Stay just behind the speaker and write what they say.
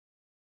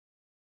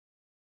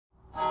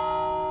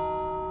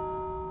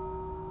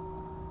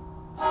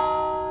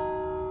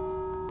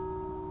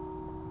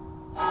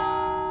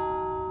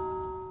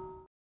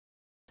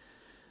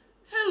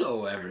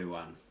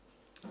everyone.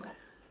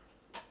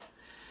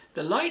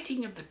 The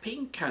lighting of the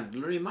pink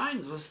candle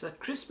reminds us that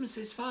Christmas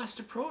is fast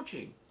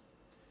approaching.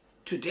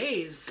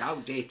 Today is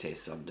Gaudete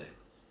Sunday.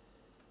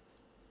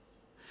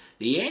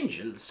 The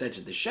angel said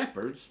to the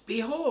shepherds,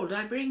 "Behold,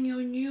 I bring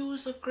you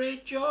news of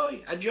great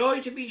joy, a joy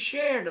to be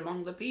shared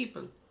among the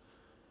people.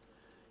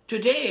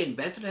 Today in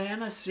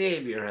Bethlehem a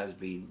Saviour has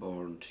been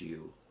born to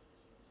you."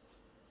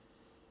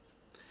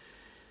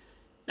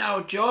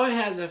 Now, joy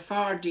has a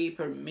far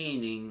deeper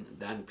meaning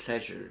than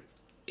pleasure.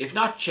 If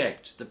not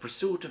checked, the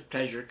pursuit of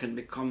pleasure can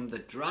become the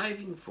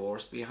driving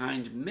force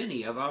behind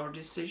many of our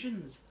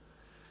decisions.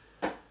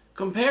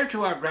 Compared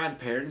to our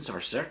grandparents,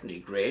 or certainly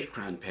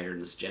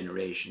great-grandparents'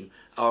 generation,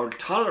 our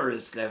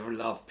tolerance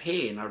level of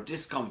pain or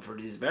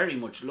discomfort is very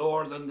much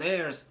lower than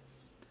theirs.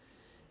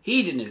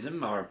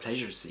 Hedonism, or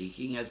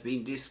pleasure-seeking, has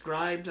been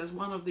described as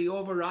one of the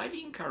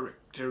overriding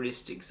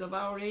characteristics of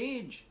our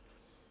age.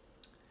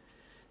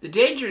 The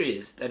danger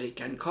is that it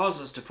can cause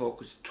us to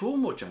focus too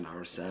much on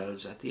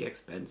ourselves at the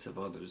expense of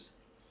others.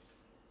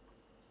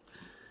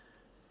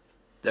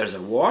 There's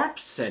a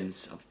warped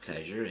sense of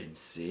pleasure in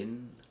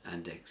sin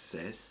and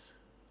excess.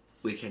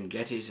 We can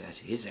get it at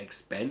his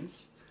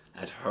expense,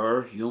 at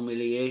her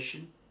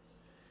humiliation.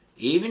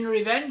 Even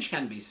revenge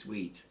can be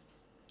sweet.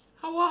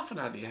 How often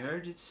have you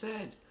heard it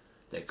said,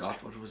 they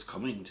got what was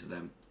coming to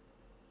them?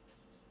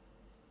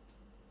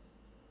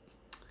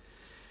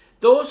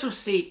 Those who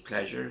seek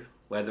pleasure,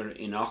 whether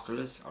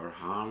innocuous or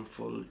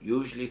harmful,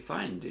 usually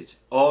find it,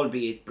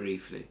 albeit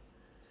briefly.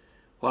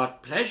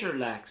 What pleasure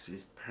lacks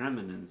is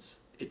permanence.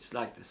 It's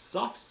like the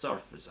soft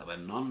surface of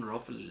an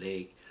unruffled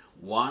lake,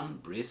 one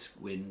brisk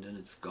wind and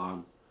it's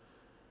gone.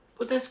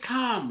 But there's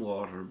calm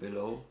water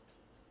below.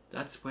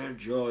 That's where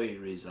joy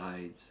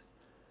resides.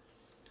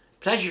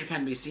 Pleasure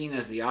can be seen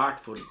as the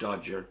artful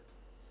dodger.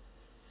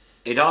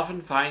 It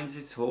often finds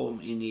its home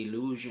in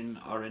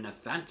illusion or in a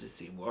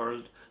fantasy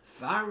world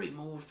far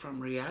removed from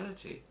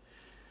reality.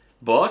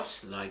 But,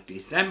 like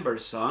December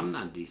sun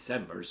and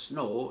December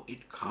snow,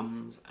 it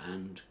comes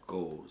and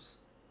goes.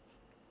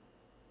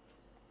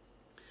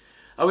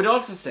 I would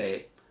also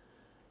say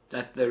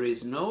that there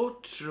is no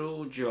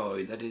true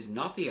joy that is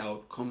not the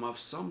outcome of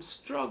some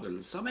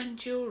struggle, some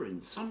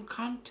endurance, some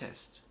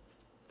contest.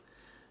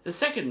 The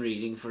second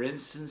reading, for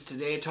instance,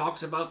 today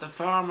talks about the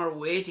farmer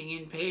waiting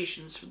in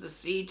patience for the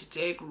seed to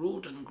take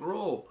root and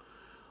grow.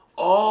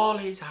 All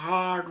his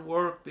hard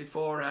work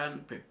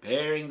beforehand,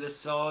 preparing the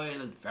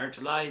soil and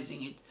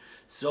fertilizing it,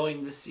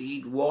 sowing the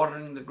seed,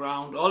 watering the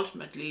ground,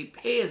 ultimately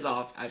pays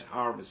off at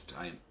harvest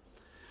time.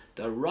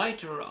 The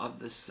writer of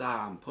the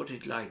psalm put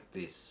it like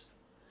this: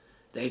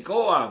 they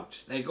go out,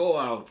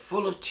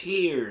 full of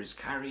tears,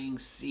 carrying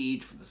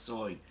seed for the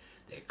sowing.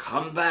 They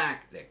come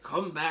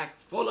back,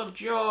 full of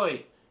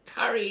joy,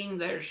 carrying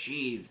their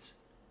sheaves.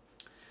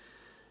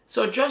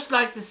 So just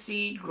like the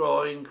seed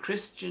growing,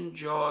 Christian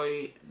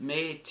joy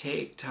may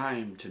take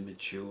time to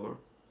mature.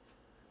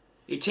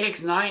 It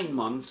takes 9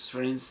 months,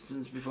 for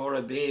instance, before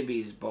a baby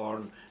is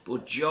born,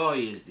 but joy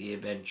is the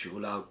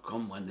eventual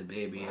outcome when the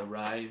baby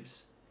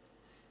arrives.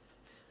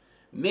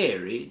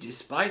 Mary,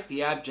 despite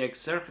the abject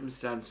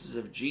circumstances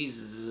of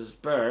Jesus'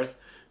 birth,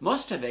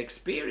 must have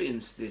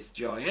experienced this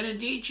joy, and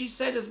indeed she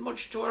said as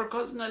much to her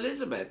cousin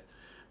Elizabeth.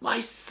 "My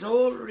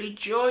soul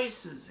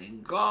rejoices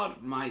in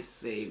God my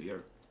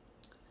Saviour."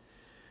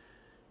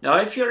 Now,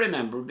 if you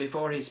remember,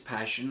 before his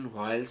passion,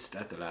 whilst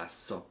at the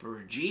Last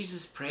Supper,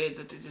 Jesus prayed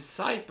that the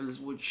disciples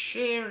would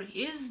share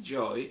his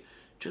joy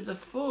to the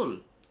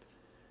full.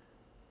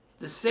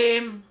 The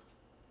same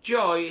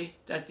joy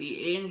that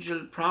the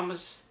angel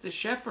promised the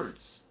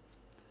shepherds,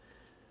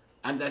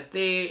 and that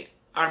they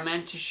are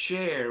meant to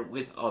share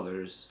with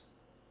others.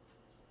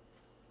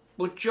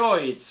 But joy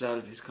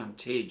itself is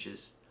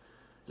contagious.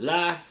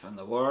 Laugh and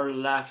the world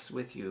laughs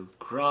with you.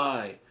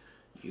 Cry,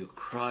 you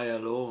cry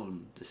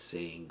alone, the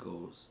saying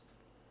goes.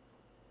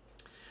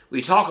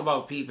 We talk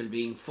about people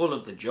being full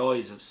of the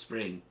joys of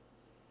spring.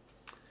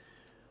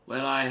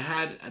 Well, I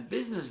had a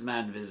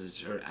businessman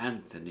visitor,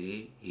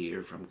 Anthony,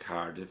 here from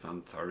Cardiff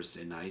on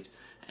Thursday night,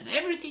 and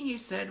everything he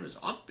said was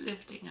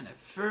uplifting and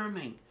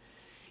affirming.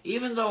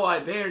 Even though I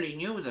barely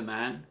knew the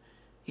man,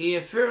 he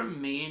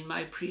affirmed me in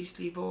my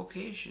priestly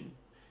vocation.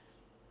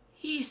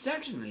 He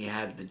certainly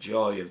had the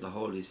joy of the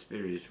Holy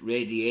Spirit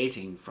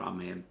radiating from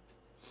him.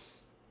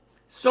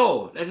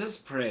 So let us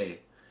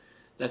pray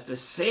that the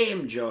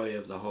same joy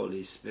of the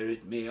Holy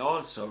Spirit may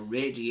also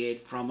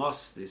radiate from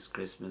us this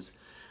Christmas,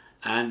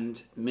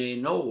 and may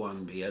no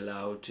one be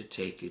allowed to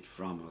take it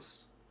from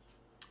us.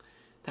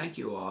 Thank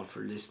you all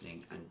for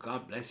listening, and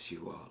God bless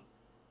you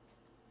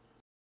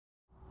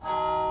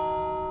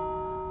all.